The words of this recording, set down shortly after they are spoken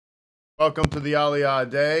Welcome to the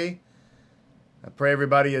Aliyah Day. I pray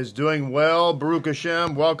everybody is doing well. Baruch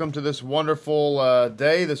Hashem. Welcome to this wonderful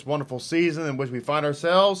day, this wonderful season in which we find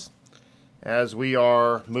ourselves as we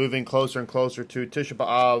are moving closer and closer to Tisha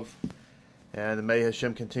B'Av. And may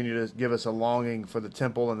Hashem continue to give us a longing for the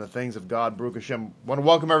temple and the things of God. Baruch Hashem. I want to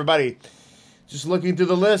welcome everybody. Just looking through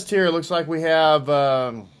the list here, it looks like we have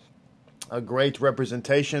a great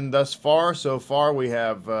representation thus far. So far, we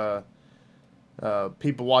have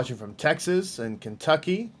people watching from Texas and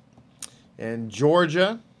Kentucky and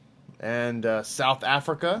Georgia and South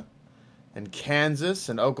Africa and Kansas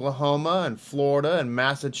and Oklahoma and Florida and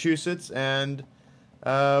Massachusetts and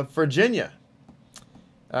Virginia.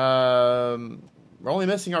 We're only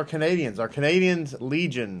missing our Canadians. Our Canadian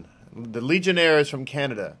Legion, the Legionnaires from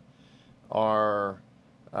Canada, are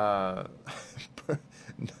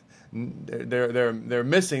they're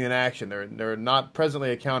missing in action. They're not presently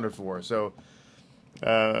accounted for. So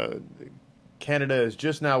Canada is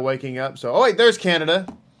just now waking up. So, oh wait, there's Canada.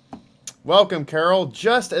 Welcome, Carol.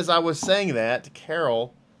 Just as I was saying that,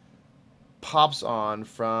 Carol pops on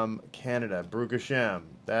from Canada. Baruch Hashem.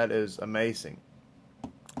 That is amazing.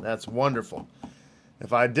 That's wonderful.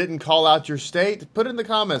 If I didn't call out your state, put it in the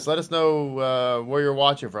comments. Let us know where you're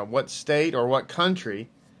watching from, what state or what country.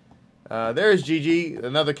 There's Gigi,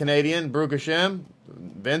 another Canadian. Baruch Hashem.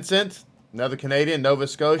 Vincent, another Canadian. Nova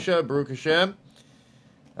Scotia. Baruch Hashem.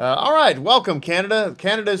 All right, welcome, Canada.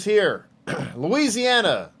 Canada's here.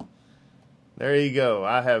 Louisiana. There you go.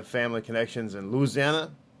 I have family connections in Louisiana,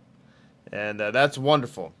 and that's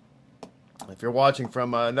wonderful. If you're watching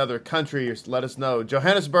from another country, let us know.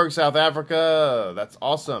 Johannesburg, South Africa. That's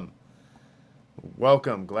awesome.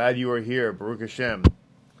 Welcome. Glad you are here. Baruch Hashem.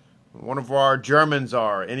 One of our Germans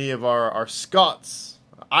are. Any of our Scots,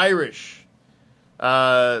 Irish.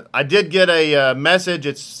 I did get a message.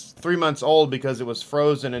 It's 3 months old because it was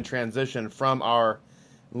frozen in transition from our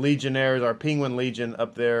Legionnaires, our Penguin Legion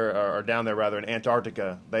up there, or down there rather, in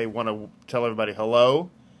Antarctica. They want to tell everybody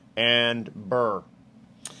hello and burr.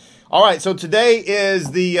 All right, so today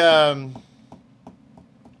is the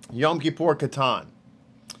Yom Kippur Katan.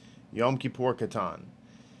 Yom Kippur Katan.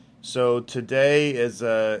 So today is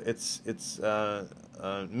it's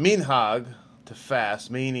minhag to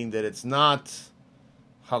fast, meaning that it's not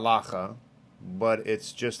halacha, but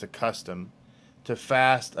it's just a custom to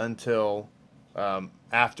fast until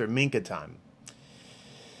after Mincha time.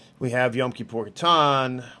 We have Yom Kippur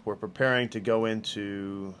Katan. We're preparing to go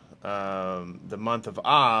into the month of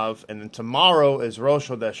Av, and then tomorrow is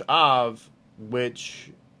Rosh Chodesh Av,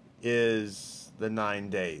 which is the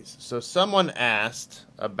 9 days. So someone asked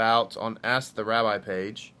about on Ask the Rabbi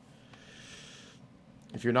page.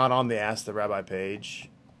 If you're not on the Ask the Rabbi page,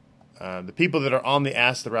 the people that are on the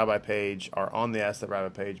Ask the Rabbi page are on the Ask the Rabbi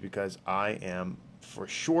page because I am for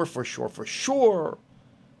sure,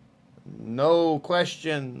 no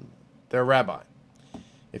question, their rabbi.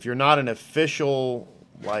 If you're not an official,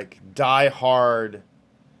 like, die-hard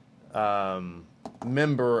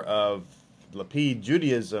member of Lapid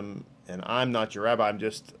Judaism, and I'm not your rabbi, I'm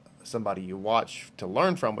just somebody you watch to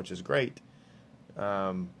learn from, which is great.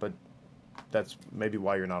 But that's maybe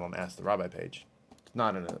why you're not on Ask the Rabbi page. It's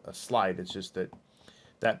not a slight, it's just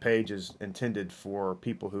that page is intended for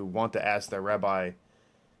people who want to ask their rabbi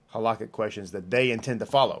halakhic questions that they intend to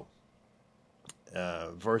follow,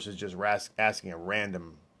 versus just asking a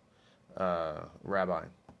random rabbi.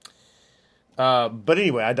 But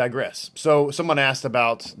anyway, I digress. So someone asked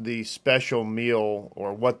about the special meal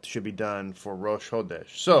or what should be done for Rosh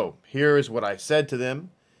Chodesh. So here is what I said to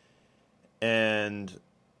them, and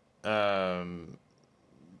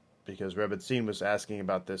because Rebbe Tzin was asking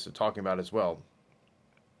about this and talking about it as well.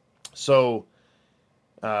 So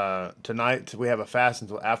tonight we have a fast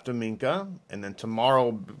until after Mincha, and then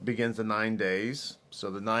tomorrow begins the 9 days. So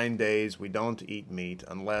the 9 days we don't eat meat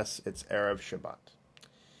unless it's Erev Shabbat.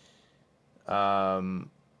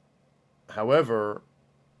 However,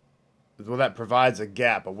 well, that provides a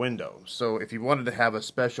gap, a window. So if you wanted to have a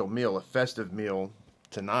special meal, a festive meal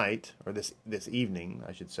tonight, or this evening,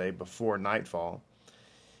 I should say, before nightfall,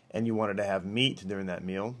 and you wanted to have meat during that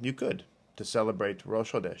meal, you could, to celebrate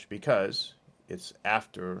Rosh Chodesh, because it's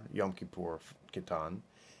after Yom Kippur Katan,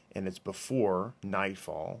 and it's before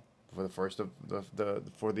nightfall for the first of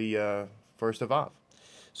first of Av.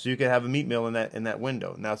 So you could have a meat meal in that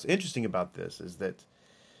window. Now, what's interesting about this is that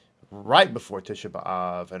right before Tisha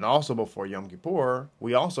B'Av and also before Yom Kippur,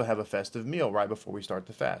 we also have a festive meal right before we start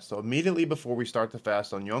the fast. So immediately before we start the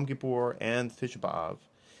fast on Yom Kippur and Tisha B'Av,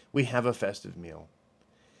 we have a festive meal.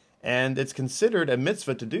 And it's considered a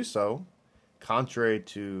mitzvah to do so, contrary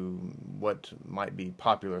to what might be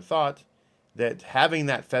popular thought. that having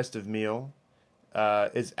that festive meal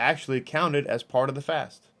is actually counted as part of the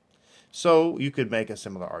fast. So you could make a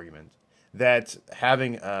similar argument that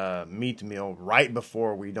having a meat meal right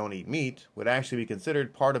before we don't eat meat would actually be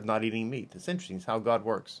considered part of not eating meat. It's interesting. It's how God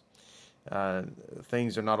works.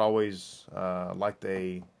 Things are not always like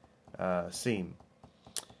they seem.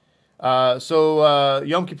 So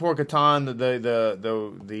Yom Kippur Katan,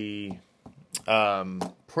 the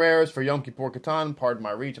prayers for Yom Kippur Katan. Pardon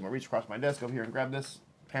my reach. I'm gonna reach across my desk over here and grab this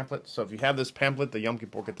pamphlet. So if you have this pamphlet, the Yom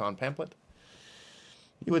Kippur Katan pamphlet,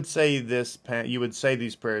 you would say this. You would say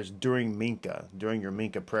these prayers during Mincha, during your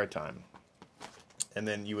Mincha prayer time, and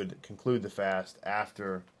then you would conclude the fast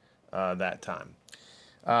after that time.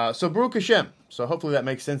 So Baruch Hashem. So hopefully that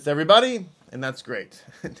makes sense to everybody, and that's great.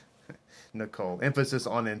 Nicole, emphasis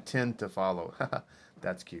on intent to follow.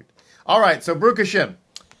 That's cute. All right, so Baruch Hashem.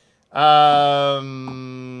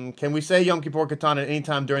 Can we say Yom Kippur Katan at any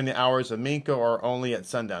time during the hours of Mincha or only at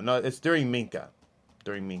sundown? No, it's during Mincha.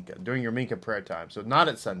 During Mincha. During your Mincha prayer time. So not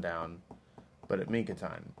at sundown, but at Mincha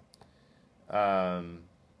time.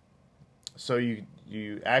 So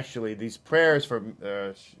you actually, these prayers for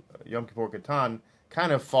Yom Kippur Katan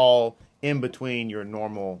kind of fall in between your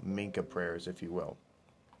normal Mincha prayers, if you will.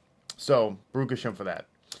 So, Baruch Hashem for that.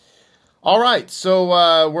 All right,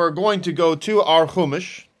 so we're going to go to our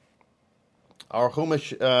Chumash. Our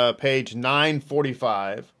Chumash, page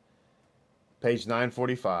 945. Page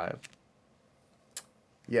 945.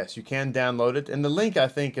 Yes, you can download it. And the link, I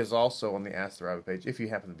think, is also on the Ask the Rabbi page, if you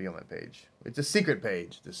happen to be on that page. It's a secret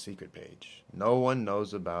page. The secret page. No one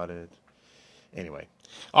knows about it. Anyway.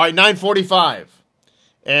 All right, 945.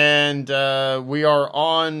 And we are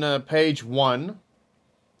on page 1.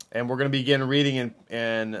 And we're going to begin reading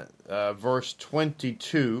in verse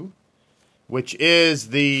 22, which is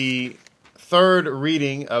the third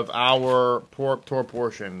reading of our Torah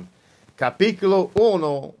portion. Capítulo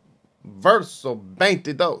 1, verso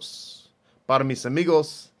 22. Para mis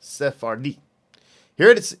amigos Sephardi. Here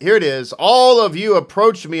it is. All of you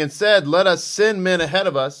approached me and said, let us send men ahead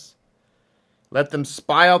of us. Let them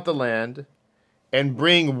spy out the land and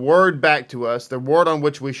bring word back to us, the word on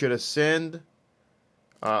which we should ascend.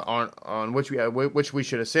 On which we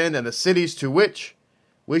should ascend, and the cities to which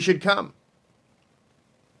we should come.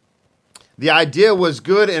 The idea was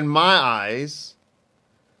good in my eyes,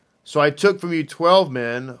 so I took from you 12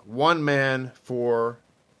 men, 1 man for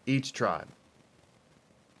each tribe.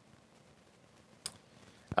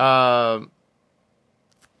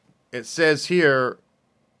 It says here,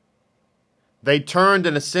 they turned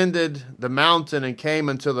and ascended the mountain and came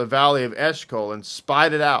until the valley of Eshcol and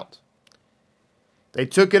spied it out. They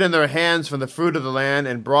took it in their hands from the fruit of the land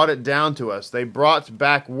and brought it down to us. They brought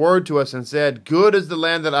back word to us and said, good is the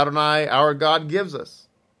land that Adonai, our God, gives us.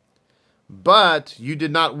 But you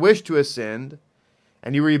did not wish to ascend,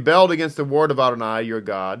 and you rebelled against the word of Adonai, your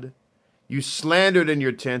God. You slandered in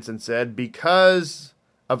your tents and said, because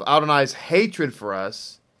of Adonai's hatred for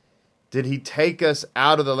us, did he take us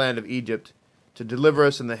out of the land of Egypt to deliver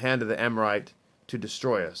us in the hand of the Amorite to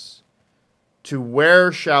destroy us. To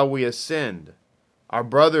where shall we ascend? Our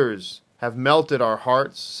brothers have melted our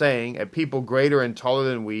hearts, saying, a people greater and taller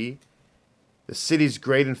than we, the cities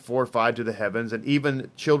great and fortified to the heavens, and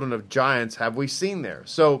even children of giants have we seen there.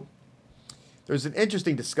 So, there's an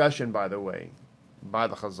interesting discussion, by the way, by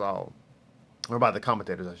the Chazal, or by the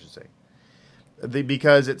commentators, I should say,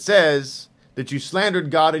 because it says that you slandered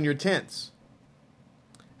God in your tents.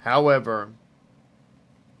 However,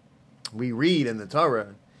 we read in the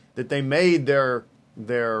Torah that they made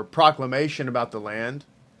their proclamation about the land,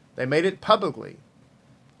 they made it publicly.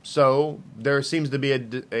 So there seems to be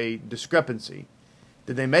a discrepancy.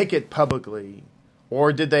 Did they make it publicly,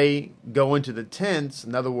 or did they go into the tents,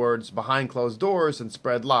 in other words, behind closed doors, and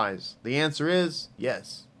spread lies? The answer is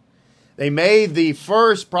yes. They made the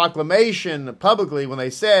first proclamation publicly when they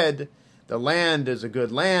said the land is a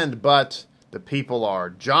good land, but the people are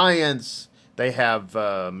giants. They have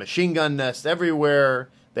machine gun nests everywhere.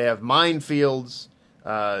 They have minefields.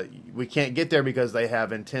 We can't get there because they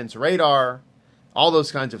have intense radar, all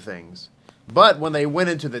those kinds of things. But when they went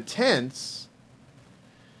into the tents,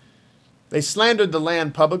 they slandered the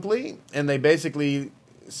land publicly, and they basically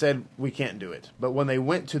said, we can't do it. But when they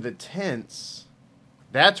went to the tents,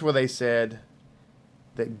 that's where they said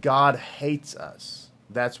that God hates us.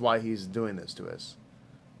 That's why he's doing this to us.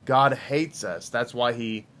 God hates us. That's why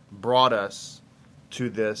he brought us to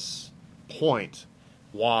this point.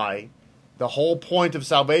 Why? The whole point of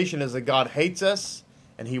salvation is that God hates us,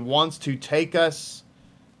 and he wants to take us,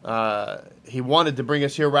 he wanted to bring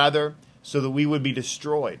us here, rather, so that we would be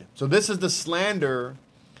destroyed. So this is the slander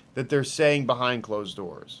that they're saying behind closed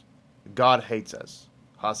doors. God hates us.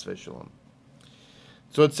 Chas v'shalom.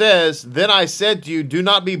 So it says, Then I said to you, do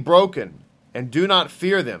not be broken, and do not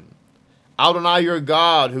fear them. Adonai your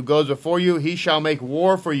God, who goes before you, he shall make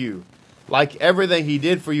war for you, like everything he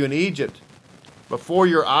did for you in Egypt, before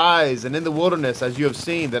your eyes and in the wilderness, as you have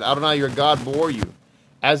seen, that Adonai your God bore you,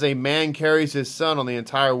 as a man carries his son on the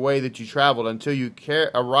entire way that you traveled, until you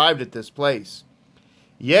arrived at this place.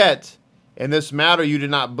 Yet, in this matter you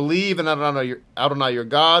did not believe in Adonai your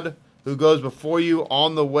God, who goes before you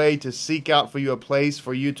on the way to seek out for you a place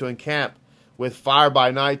for you to encamp, with fire by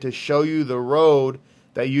night to show you the road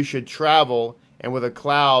that you should travel, and with a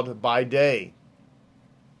cloud by day.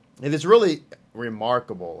 It is really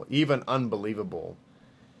remarkable, even unbelievable,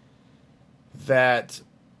 that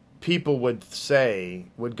people would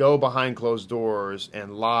go behind closed doors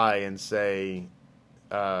and lie and say,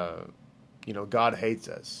 God hates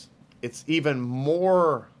us. It's even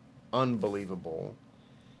more unbelievable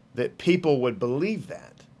that people would believe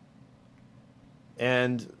that.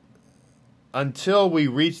 And until we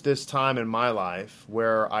reach this time in my life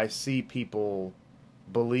where I see people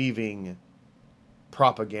believing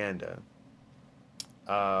propaganda,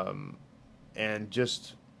 and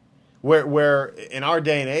just where in our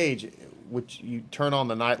day and age, which you turn on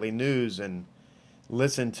the nightly news and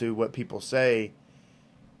listen to what people say,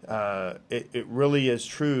 it really is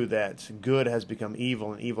true that good has become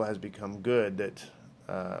evil and evil has become good. That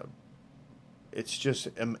it's just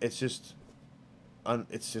I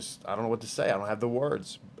don't know what to say. I don't have the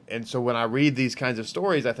words. And so when I read these kinds of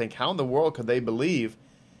stories, I think, how in the world could they believe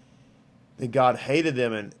that God hated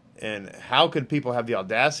them, and how could people have the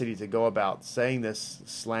audacity to go about saying this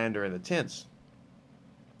slander in the tents?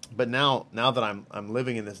 But now that I'm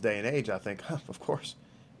living in this day and age, I think, of course,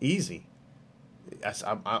 easy.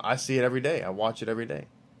 I see it every day. I watch it every day.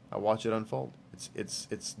 I watch it unfold.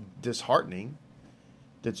 It's disheartening.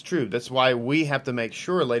 That's true. That's why we have to make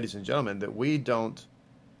sure, ladies and gentlemen, that we don't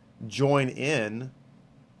join in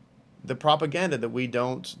the propaganda, that we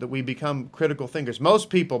become critical thinkers.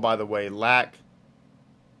 Most people, by the way,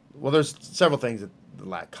 there's several things that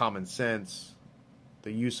lack: common sense,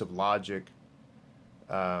 the use of logic,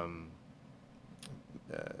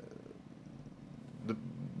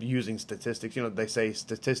 using statistics. They say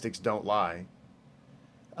statistics don't lie.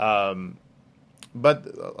 But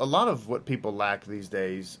a lot of what people lack these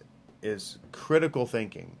days is critical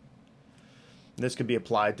thinking. And this could be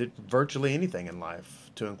applied to virtually anything in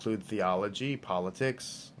life, to include theology,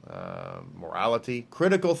 politics, morality,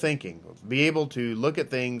 critical thinking. Be able to look at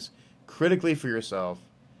things critically for yourself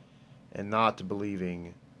and not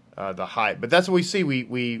believing the hype. But that's what we see.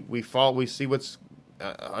 We see what's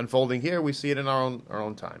unfolding here. We see it in our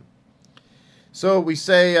own time. So we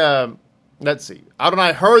say, let's see.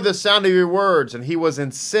 Adonai heard the sound of your words, and he was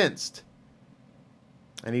incensed.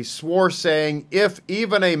 And he swore, saying, if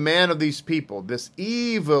even a man of these people, this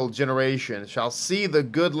evil generation, shall see the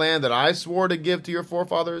good land that I swore to give to your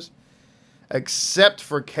forefathers, except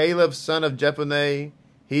for Caleb, son of Jephunneh,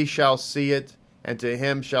 he shall see it, and to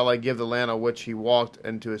him shall I give the land on which he walked,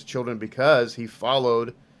 and to his children, because he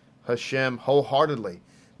followed Hashem wholeheartedly.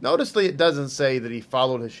 Notice it doesn't say that he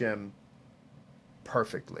followed Hashem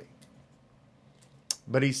perfectly.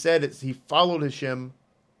 But he said he followed Hashem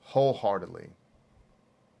wholeheartedly.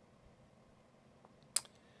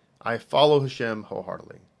 I follow Hashem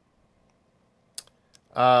wholeheartedly.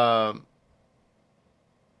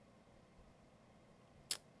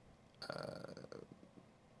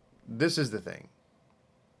 This is the thing.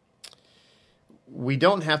 We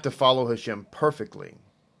don't have to follow Hashem perfectly,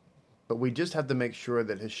 but we just have to make sure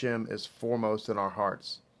that Hashem is foremost in our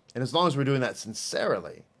hearts. And as long as we're doing that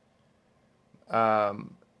sincerely,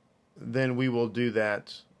 then we will do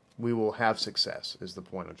that. We will have success, is the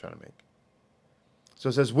point I'm trying to make. So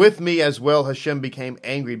it says, with me as well Hashem became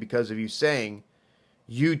angry because of you, saying,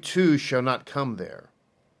 you too shall not come there.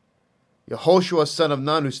 Yehoshua, son of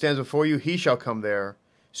Nun, who stands before you, he shall come there.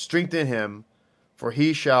 Strengthen him, for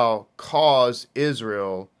he shall cause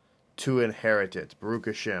Israel to inherit it. Baruch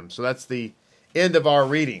Hashem. So that's the end of our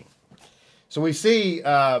reading. So we see,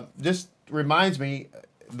 this reminds me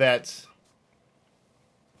that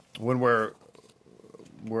when we're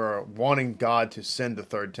wanting God to send the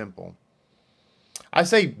third temple, I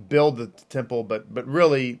say build the temple, but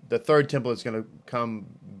really the third temple is going to come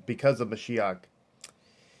because of Mashiach,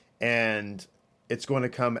 and it's going to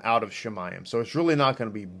come out of Shemayim. So it's really not going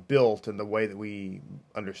to be built in the way that we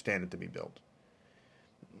understand it to be built.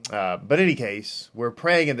 But in any case, we're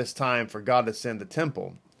praying at this time for God to send the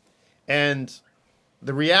temple. And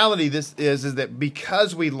the reality is that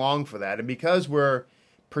because we long for that, and because we're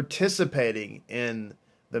participating in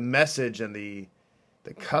the message and the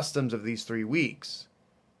the customs of these 3 weeks,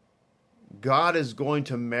 God is going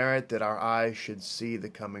to merit that our eyes should see the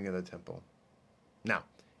coming of the temple. Now,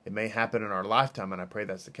 it may happen in our lifetime, and I pray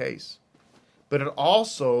that's the case. But it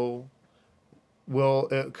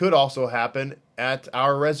could also happen at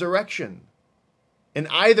our resurrection. In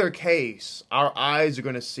either case, our eyes are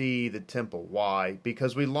going to see the temple. Why?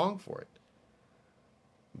 Because we long for it.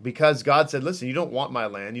 Because God said, listen, you don't want my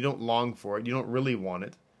land, you don't long for it, you don't really want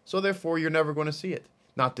it, so therefore you're never going to see it.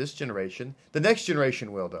 Not this generation. The next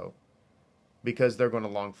generation will, though, because they're going to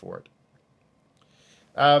long for it.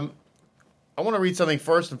 I want to read something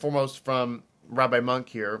first and foremost from Rabbi Monk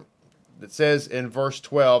here that says in verse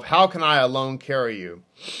 12, how can I alone carry you?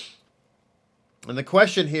 And the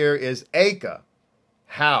question here is Eka.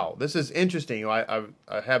 How? This is interesting. I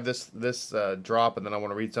have this drop, and then I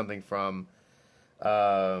want to read something from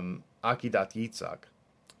Akidat Yitzhak.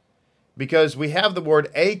 Because we have the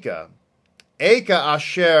word Eka. Eka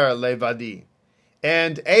asher levadi.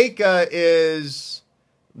 And Eka is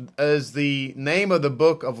the name of the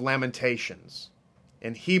book of Lamentations.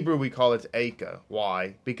 In Hebrew, we call it Eka.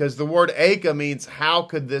 Why? Because the word Eka means, how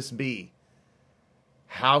could this be?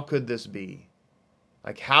 How could this be?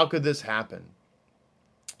 Like, how could this happen?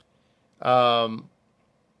 And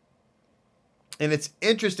it's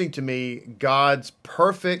interesting to me, God's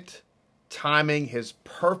perfect timing, his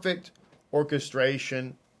perfect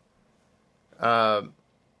orchestration. And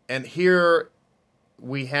here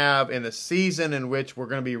we have, in the season in which we're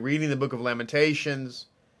going to be reading the book of Lamentations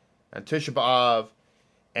and Tisha B'Av,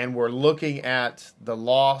 and we're looking at the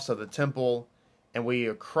loss of the temple, and we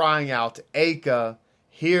are crying out Eka.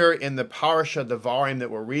 Here in the Parasha Devarim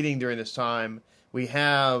that we're reading during this time, we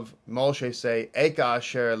have Moshe say, Eka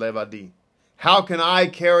asher levadi. How can I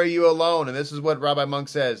carry you alone? And this is what Rabbi Monk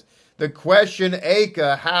says. The question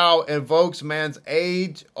Eka, how, invokes man's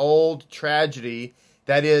age-old tragedy,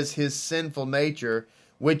 that is his sinful nature,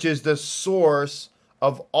 which is the source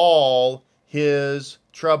of all his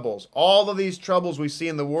troubles. All of these troubles we see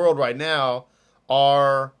in the world right now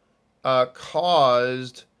are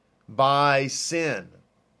caused by sin.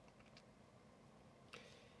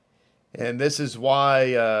 And this is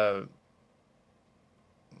why,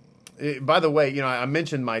 by the way, I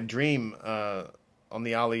mentioned my dream on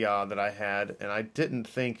the Aliyah that I had, and I didn't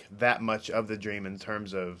think that much of the dream in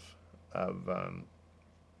terms of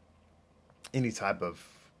any type of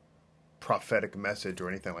prophetic message or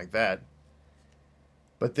anything like that.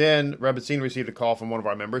 But then Rebbetzin received a call from one of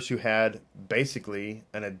our members who had basically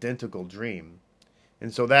an identical dream.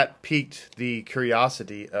 And so that piqued the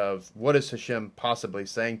curiosity of what is Hashem possibly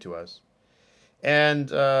saying to us. And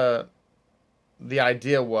the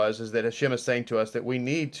idea is that Hashem is saying to us that we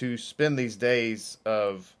need to spend these days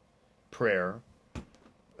of prayer,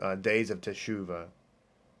 days of teshuvah,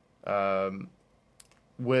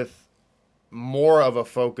 with more of a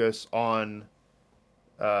focus on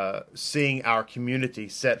seeing our community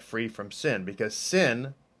set free from sin. Because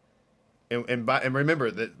sin, and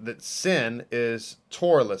remember that sin is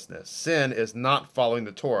Torahlessness. Sin is not following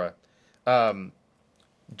the Torah.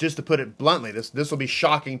 Just to put it bluntly, this will be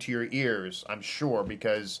shocking to your ears, I'm sure,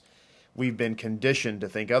 because we've been conditioned to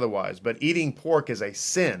think otherwise. But eating pork is a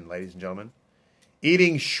sin, ladies and gentlemen.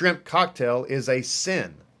 Eating shrimp cocktail is a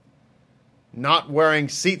sin. Not wearing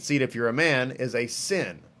tzitzit if you're a man is a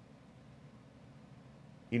sin.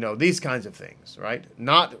 These kinds of things, right?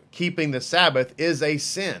 Not keeping the Sabbath is a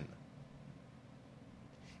sin.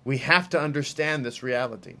 We have to understand this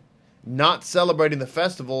reality. Not celebrating the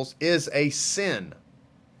festivals is a sin.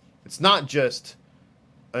 It's not just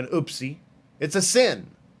an oopsie. It's a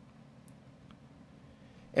sin.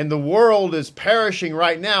 And the world is perishing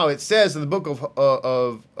right now. It says in the book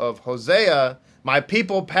of Hosea, my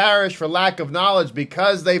people perish for lack of knowledge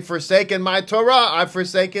because they've forsaken my Torah. I've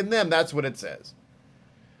forsaken them. That's what it says.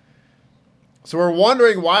 So we're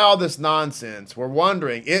wondering why all this nonsense. We're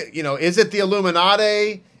wondering, is it the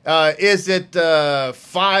Illuminati? Is it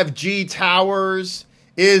 5G towers?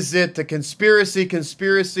 Is it the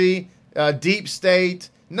conspiracy, deep state?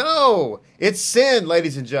 No, it's sin,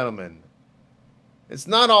 ladies and gentlemen. It's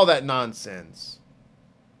not all that nonsense.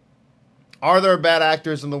 Are there bad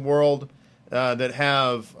actors in the world that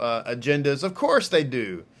have agendas? Of course they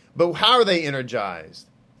do. But how are they energized?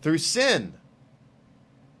 Through sin.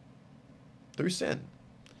 Through sin.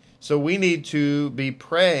 So we need to be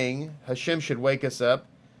praying. Hashem should wake us up,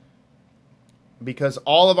 because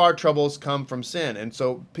all of our troubles come from sin. And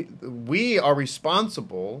so we are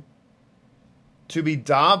responsible to be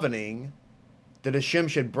davening that Hashem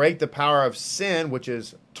should break the power of sin, which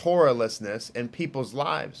is Torahlessness, in people's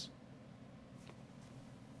lives.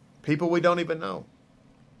 People we don't even know.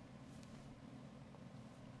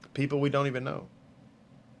 people we don't even know.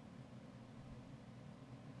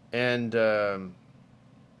 And you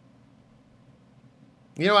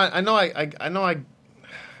know, I know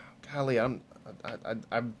golly, I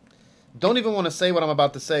don't even want to say what I'm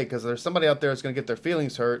about to say, because there's somebody out there that's going to get their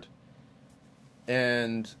feelings hurt,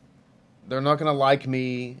 and they're not going to like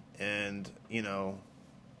me, and, you know,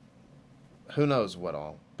 who knows what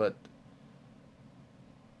all. But,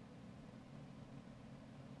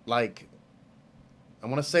 like, I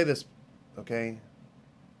want to say this, okay?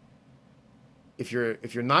 If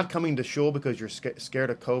you're not coming to shul because you're scared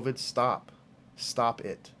of COVID, stop. Stop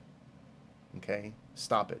it. Okay?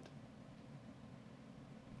 Stop it.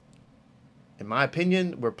 In my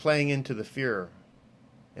opinion, we're playing into the fear.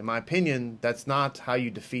 In my opinion, that's not how you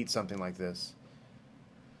defeat something like this.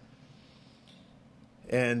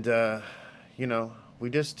 And, you know,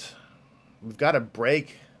 we've got to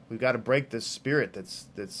break this spirit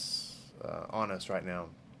that's on us right now.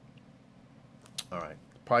 All right.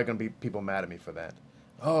 Probably going to be people mad at me for that.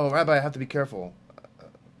 Oh, Rabbi, I have to be careful.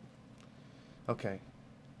 Okay.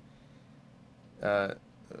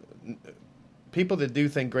 People that do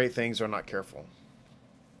think great things are not careful.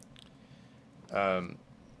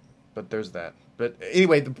 But there's that. But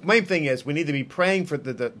anyway, the main thing is we need to be praying for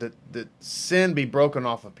the sin be broken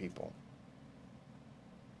off of people.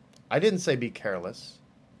 I didn't say be careless.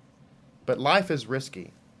 But life is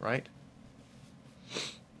risky, right?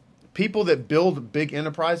 People that build big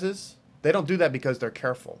enterprises, they don't do that because they're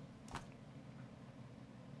careful.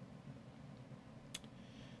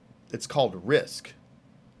 It's called risk.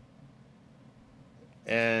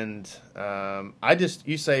 And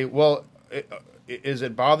you say, well, is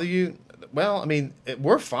it bother you? Well, I mean,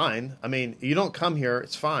 we're fine. I mean, you don't come here,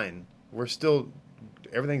 it's fine.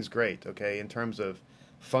 Everything's great, okay, in terms of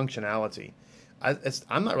functionality.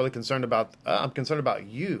 I'm not really concerned about, I'm concerned about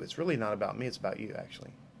you. It's really not about me, it's about you,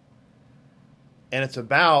 actually. And it's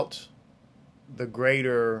about the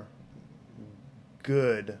greater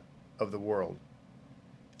good of the world.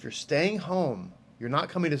 If you're staying home, you're not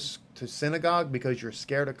coming to synagogue because you're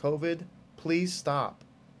scared of COVID, please stop.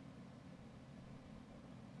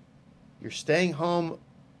 You're staying home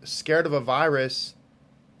scared of a virus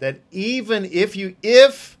that even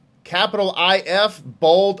if capital IF,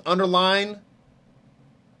 bold, underline,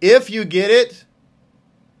 if you get it,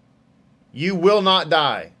 you will not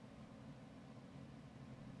die.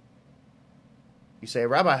 You say,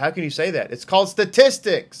 Rabbi, how can you say that? It's called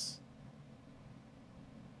statistics.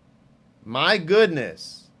 My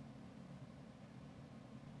goodness.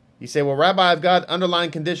 You say, well, Rabbi, I've got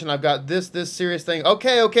underlying condition. I've got this serious thing.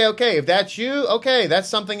 Okay. If that's you, okay, that's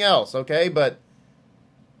something else, okay? But,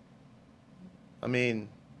 I mean,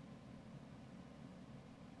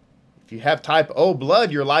 if you have type O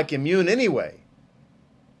blood, you're like immune anyway.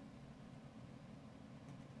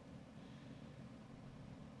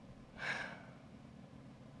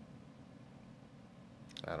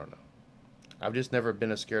 I don't know. I've just never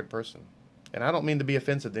been a scared person. And I don't mean to be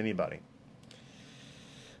offensive to anybody.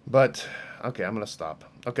 But, okay, I'm going to stop.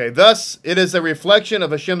 Okay, thus it is a reflection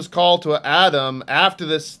of Hashem's call to Adam after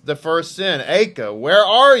the first sin. Eka, where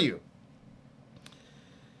are you?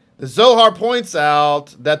 The Zohar points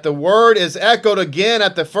out that the word is echoed again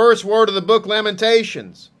at the first word of the book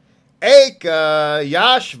Lamentations. Eka,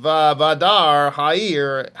 Yashva, Vadar,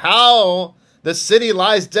 Ha'ir, how the city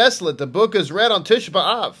lies desolate. The book is read on Tisha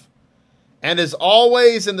B'Av and is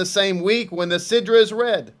always in the same week when the Sidra is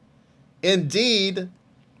read. Indeed,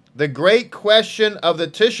 the great question of the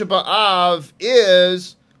Tisha B'Av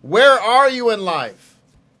is, where are you in life?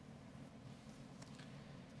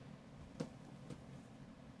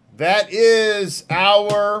 That is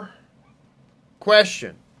our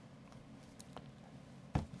question.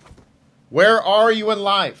 Where are you in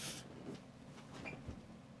life?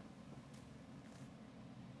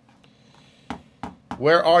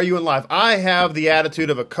 Where are you in life? I have the attitude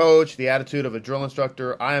of a coach, the attitude of a drill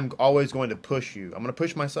instructor. I am always going to push you. I'm going to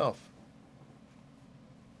push myself.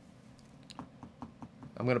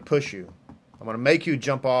 I'm going to push you. I'm going to make you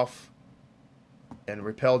jump off and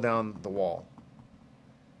rappel down the wall.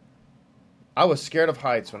 I was scared of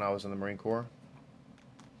heights when I was in the Marine Corps.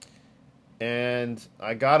 And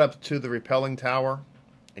I got up to the rappelling tower,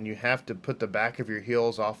 and you have to put the back of your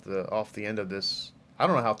heels off the end of this. I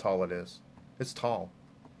don't know how tall it is. It's tall.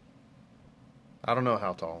 I don't know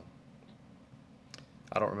how tall.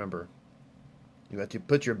 I don't remember. You have to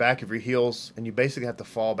put your back of your heels, and you basically have to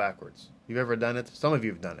fall backwards. You've ever done it? Some of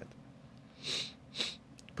you have done it.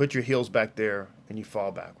 Put your heels back there, and you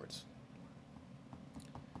fall backwards.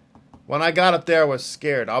 When I got up there, I was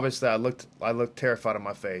scared. Obviously, I looked terrified on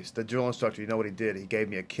my face. The drill instructor, you know what he did? He gave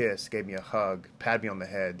me a kiss, gave me a hug, patted me on the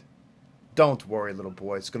head. Don't worry, little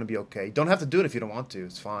boy. It's going to be okay. You don't have to do it if you don't want to.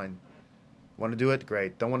 It's fine. Want to do it?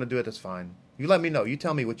 Great. Don't want to do it? That's fine. You let me know. You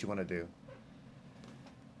tell me what you want to do.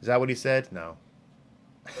 Is that what he said? No.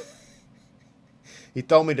 He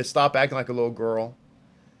told me to stop acting like a little girl,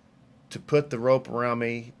 to put the rope around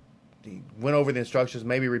me. He went over the instructions,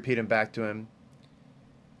 maybe repeat them back to him.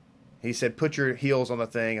 He said, put your heels on the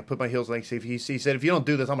thing. I put my heels on the thing. He said, if you don't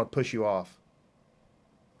do this, I'm going to push you off.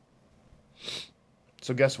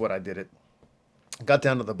 So guess what? I did it. I got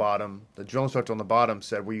down to the bottom. The drill instructor on the bottom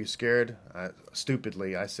said, were you scared?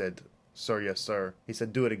 Stupidly, I said, sir, yes, sir. He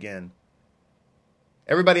said, do it again.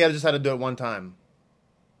 Everybody else just had to do it one time.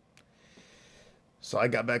 So I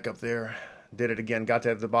got back up there, did it again, got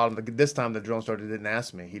to the bottom. This time the drill instructor didn't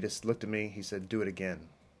ask me. He just looked at me. He said, do it again.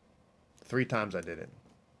 3 times I did it.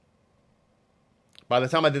 By the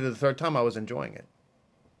time I did it the 3rd time, I was enjoying it.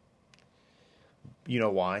 You know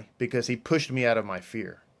why? Because he pushed me out of my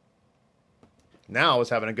fear. Now I was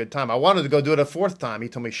having a good time. I wanted to go do it a 4th time. He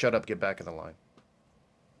told me, shut up, get back in the line.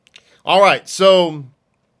 All right, so,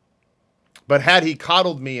 but had he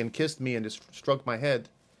coddled me and kissed me and just stroked my head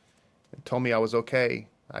and told me I was okay,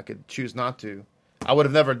 I could choose not to, I would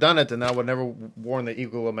have never done it, and I would have never worn the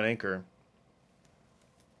eagle of an anchor.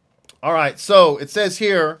 All right, so it says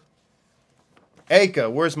here, Aka,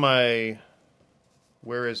 where is my,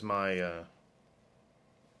 is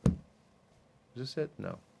this it?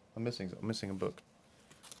 No, I'm missing a book.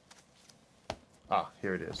 Ah,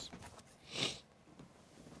 here it is.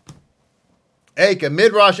 Aka,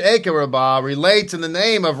 Midrash Aka Rabbah relates in the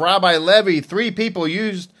name of Rabbi Levi, 3 people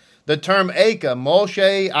used the term Aka,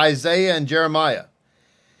 Moshe, Isaiah, and Jeremiah.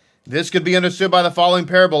 This could be understood by the following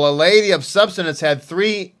parable. A lady of substance had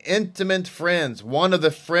 3 intimate friends. One of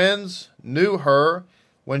the friends knew her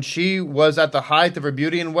when she was at the height of her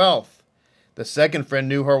beauty and wealth. The second friend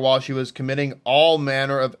knew her while she was committing all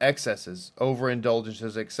manner of excesses,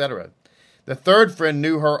 overindulgences, etc. The third friend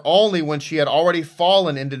knew her only when she had already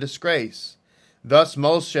fallen into disgrace. Thus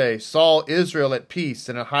Moshe saw Israel at peace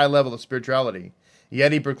and a high level of spirituality.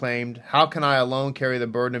 Yet he proclaimed, how can I alone carry the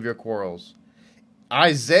burden of your quarrels?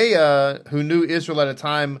 Isaiah, who knew Israel at a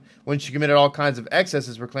time when she committed all kinds of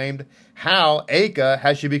excesses, proclaimed, how, Aka,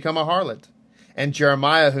 has she become a harlot? And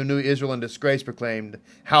Jeremiah, who knew Israel in disgrace, proclaimed,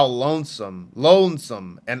 how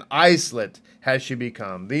lonesome, and isolate has she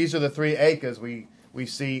become. These are the 3 Akas we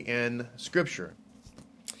see in Scripture.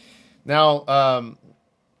 Now,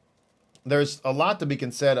 there's a lot to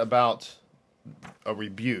be said about a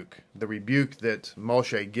rebuke, the rebuke that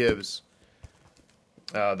Moshe gives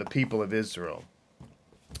the people of Israel.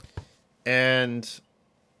 And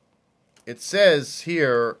it says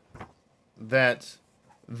here that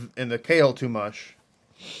in the Kahal Tumash,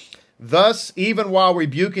 thus, even while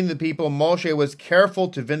rebuking the people, Moshe was careful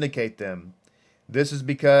to vindicate them. This is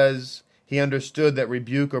because he understood that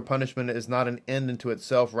rebuke or punishment is not an end unto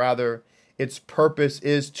itself. Rather, its purpose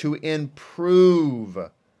is to improve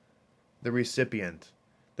the recipient.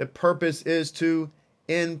 The purpose is to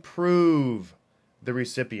improve the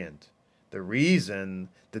recipient. The reason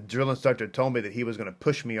the drill instructor told me that he was going to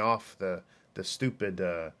push me off the stupid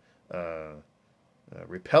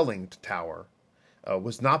rappelling tower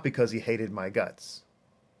was not because he hated my guts.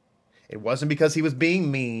 It wasn't because he was being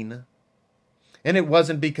mean. And it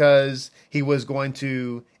wasn't because he was going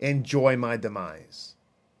to enjoy my demise.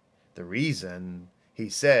 The reason he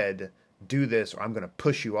said, do this or I'm going to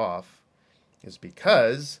push you off, is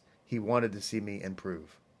because he wanted to see me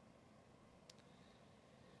improve.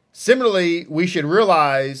 Similarly, we should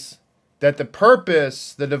realize that the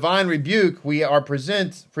purpose, the divine rebuke we are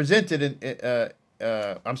presented in,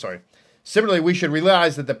 Similarly, we should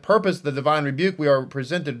realize that the purpose of the divine rebuke we are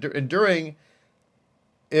presented enduring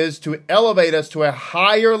is to elevate us to a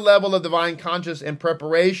higher level of divine consciousness in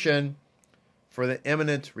preparation for the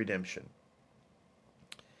imminent redemption.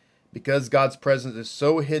 Because God's presence is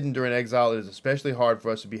so hidden during exile, it is especially hard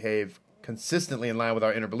for us to behave consistently in line with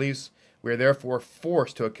our inner beliefs. We are therefore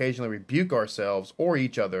forced to occasionally rebuke ourselves or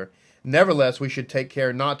each other. Nevertheless, we should take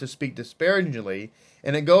care not to speak disparagingly.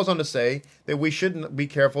 And it goes on to say that we should be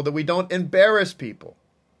careful that we don't embarrass people,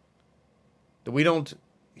 that we don't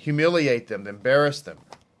humiliate them, embarrass them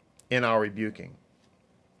in our rebuking.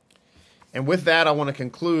 And with that, I want to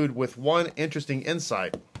conclude with one interesting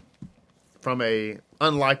insight from a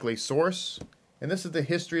unlikely source, and this is the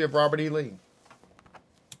history of Robert E. Lee.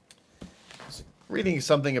 Reading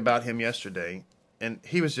something about him yesterday, and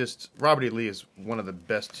Robert E. Lee is one of the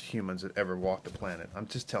best humans that ever walked the planet. I'm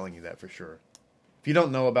just telling you that for sure. If you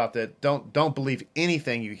don't know about that, don't believe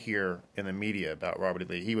anything you hear in the media about Robert E.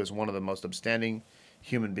 Lee. He was one of the most upstanding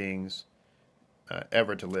human beings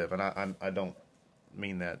ever to live, and I don't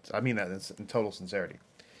mean that. I mean that in total sincerity.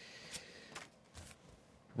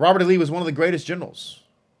 Robert E. Lee was one of the greatest generals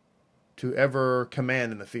to ever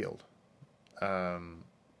command in the field.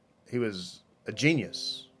 He was a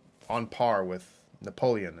genius, on par with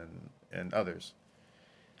Napoleon and others.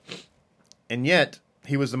 And yet,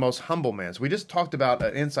 he was the most humble man. So we just talked about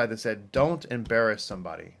an insight that said, don't embarrass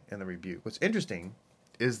somebody in the rebuke. What's interesting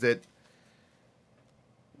is that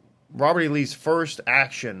Robert E. Lee's first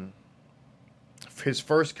action, his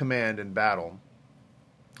first command in battle,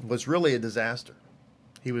 was really a disaster.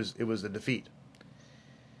 It was a defeat.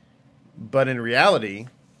 But in reality,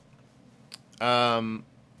 the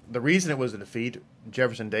reason it was a defeat,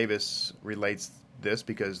 Jefferson Davis relates this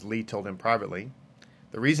because Lee told him privately.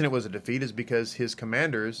 The reason it was a defeat is because his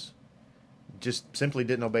commanders just simply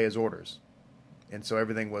didn't obey his orders. And so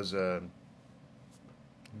everything was a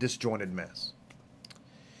disjointed mess.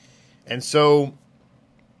 And so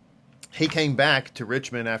he came back to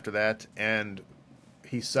Richmond after that, and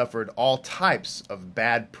he suffered all types of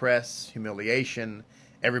bad press, humiliation.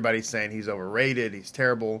 Everybody's saying he's overrated, he's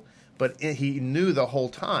terrible. But he knew the whole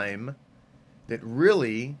time that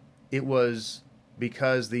really it was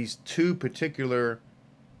because these two particular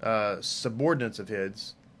subordinates of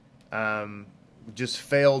his just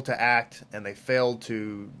failed to act, and they failed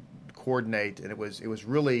to coordinate, and it was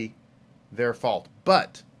really their fault.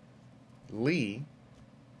 But Lee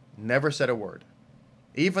never said a word.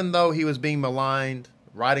 Even though he was being maligned,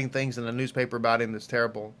 writing things in the newspaper about him that's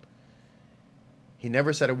terrible, he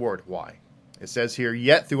never said a word. Why? It says here,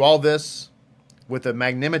 yet through all this, with a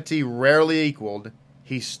magnanimity rarely equaled,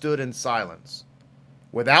 he stood in silence,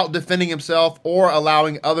 without defending himself or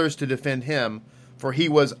allowing others to defend him, for he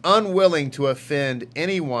was unwilling to offend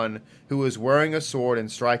anyone who was wearing a sword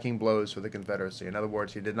and striking blows for the Confederacy. In other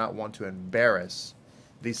words, he did not want to embarrass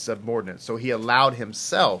these subordinates. So he allowed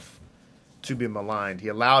himself to be maligned. He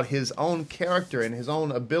allowed his own character and his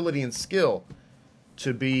own ability and skill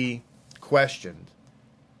to be questioned,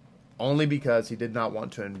 only because he did not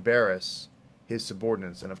want to embarrass his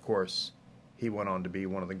subordinates. And of course, he went on to be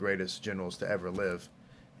one of the greatest generals to ever live.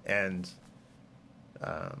 And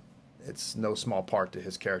it's no small part to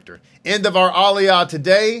his character. End of our Aliyah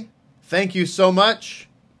today. Thank you so much.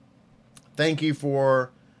 Thank you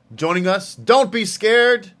for joining us. Don't be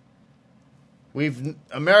scared.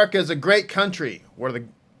 America is a great country. We're the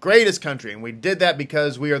greatest country, and we did that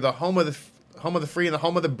because we are the home of the free and the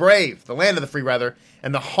home of the brave, the land of the free rather,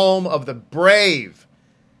 and the home of the brave.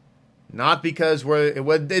 Not because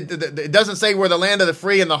it doesn't say we're the land of the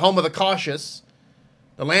free and the home of the cautious,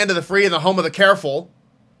 the land of the free and the home of the careful,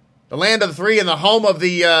 the land of the free and the home of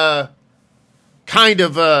the kind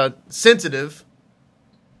of sensitive.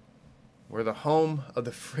 We're the home of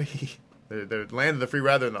the free, the land of the free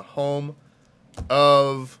rather, and the home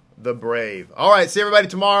of the brave. All right, see everybody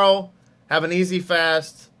tomorrow. Have an easy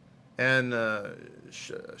fast, and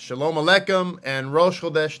Shalom Aleichem and Rosh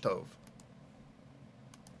Chodesh Tov.